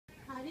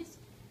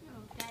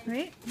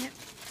Right? Yep.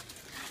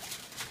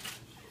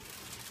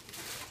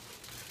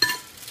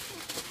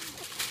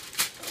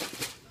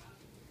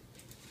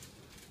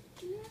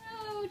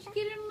 No, did you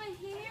get in my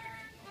hair?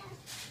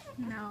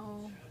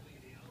 No.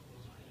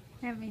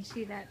 Let me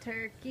see that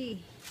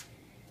turkey.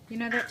 You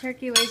know that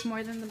turkey weighs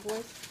more than the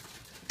boys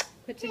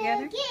put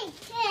together?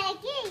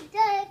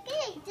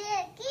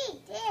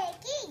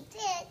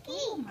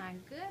 Oh my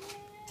goodness.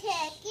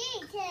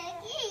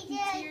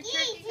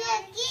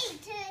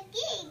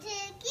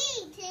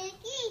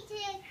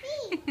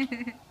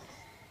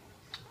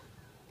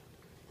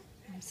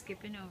 I'm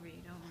skipping over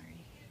you, don't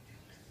worry.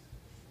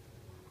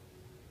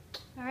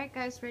 Alright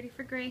guys, ready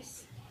for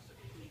Grace.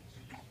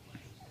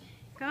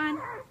 Go on.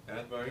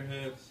 Hands by your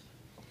heads.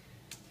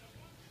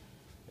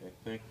 And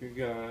thank you,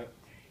 God.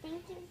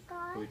 Thank you,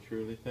 God. We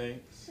truly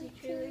thanks We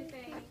truly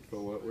thank for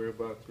what we're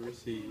about to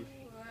receive.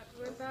 what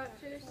we're about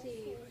to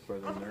receive. For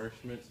the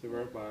nourishment of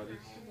our bodies.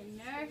 For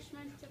the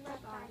nourishment of our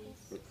bodies.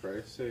 For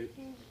Christ's sake.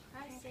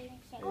 Christ's sake.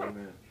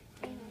 Amen.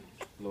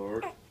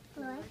 Lord,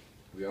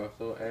 we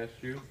also ask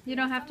you You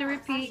don't have to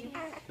repeat.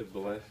 to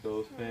bless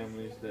those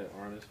families that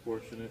aren't as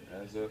fortunate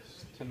as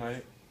us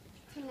tonight.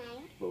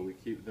 But we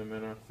keep them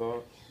in our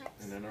thoughts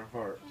and in our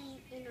hearts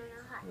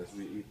as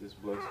we eat this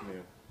blessed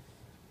meal.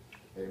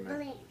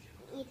 Amen.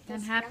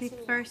 And happy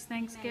first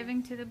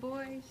Thanksgiving to the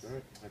boys. All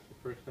right. Happy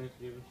first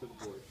Thanksgiving to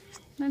the boys.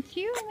 That's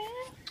you,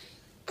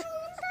 man.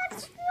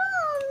 That's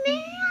you,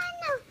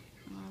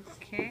 man.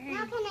 Okay.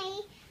 Now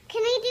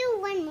can I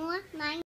do one more? Mine.